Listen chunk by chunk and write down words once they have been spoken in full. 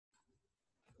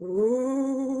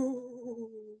Ooh.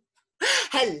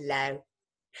 Hello,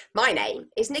 my name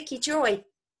is Nickie Joy,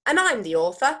 and I'm the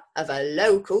author of a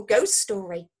local ghost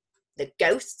story, The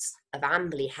Ghosts of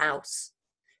Amberley House,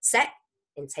 set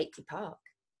in Takeley Park.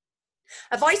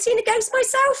 Have I seen a ghost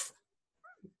myself?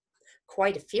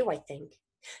 Quite a few, I think.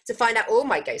 To find out all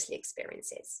my ghostly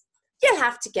experiences, you'll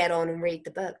have to get on and read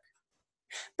the book.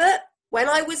 But when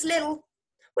I was little,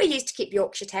 we used to keep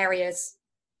Yorkshire Terriers,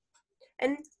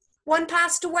 and one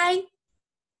passed away.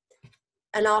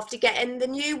 And after getting the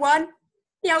new one,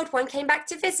 the old one came back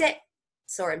to visit.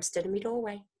 Saw him stood in my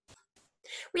doorway.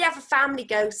 We have a family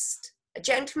ghost, a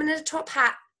gentleman in a top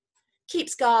hat,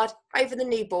 keeps guard over the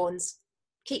newborns,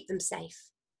 keep them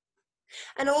safe.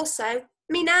 And also,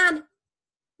 me Nan.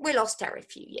 We lost her a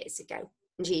few years ago,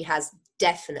 and she has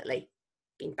definitely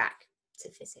been back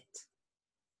to visit.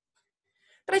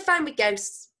 But I find with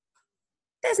ghosts,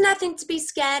 there's nothing to be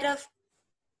scared of.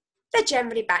 They're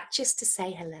generally back just to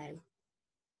say hello.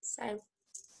 So,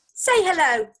 say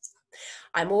hello.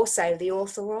 I'm also the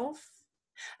author of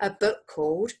a book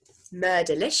called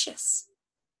Murderlicious.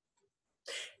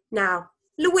 Now,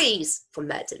 Louise from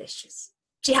Murderlicious,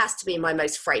 she has to be my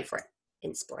most favourite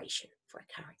inspiration for a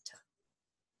character.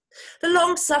 The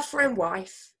long-suffering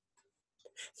wife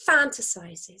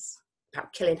fantasises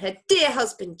about killing her dear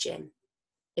husband Jim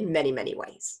in many, many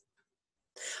ways.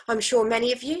 I'm sure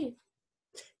many of you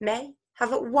may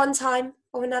have at one time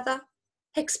or another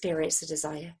experienced a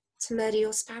desire to murder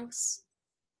your spouse.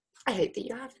 I hope that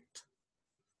you haven't.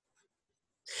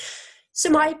 So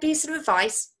my piece of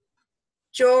advice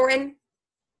during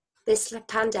this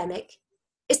pandemic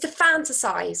is to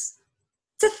fantasize,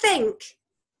 to think,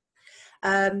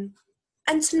 and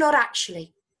to not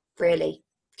actually really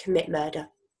commit murder,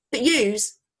 but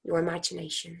use your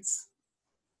imaginations.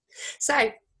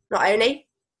 So not only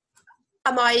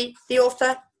am I the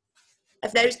author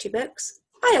of those two books,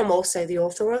 I am also the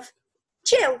author of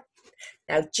Jill.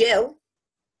 Now, Jill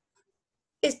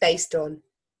is based on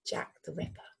Jack the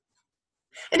Ripper,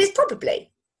 and is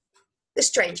probably the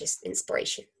strangest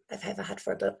inspiration I've ever had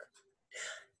for a book.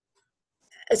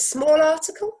 A small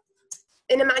article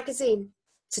in a magazine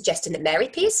suggesting that Mary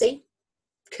Piercy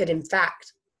could in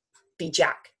fact be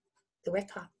Jack the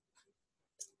Ripper.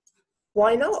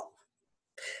 Why not?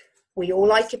 We all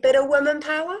like a bit of woman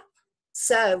power,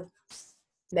 so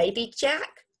maybe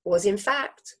Jack was in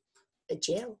fact a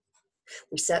Jill.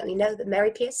 We certainly know that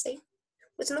Mary Piercy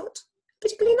was not a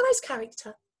particularly nice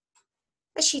character,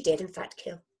 as she did in fact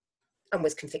kill and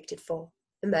was convicted for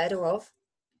the murder of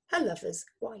her lover's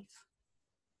wife.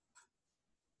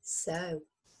 So,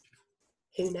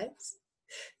 who knows?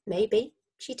 Maybe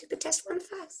she took the test run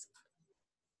first.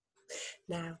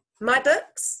 Now, my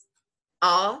books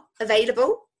are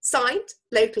available, signed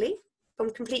locally from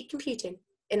Complete Computing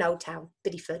in Old Town,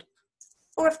 Bideford,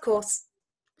 or of course,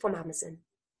 from Amazon.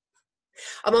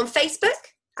 I'm on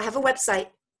Facebook. I have a website.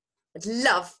 I'd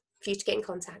love for you to get in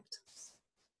contact.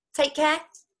 Take care,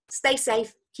 stay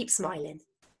safe, keep smiling.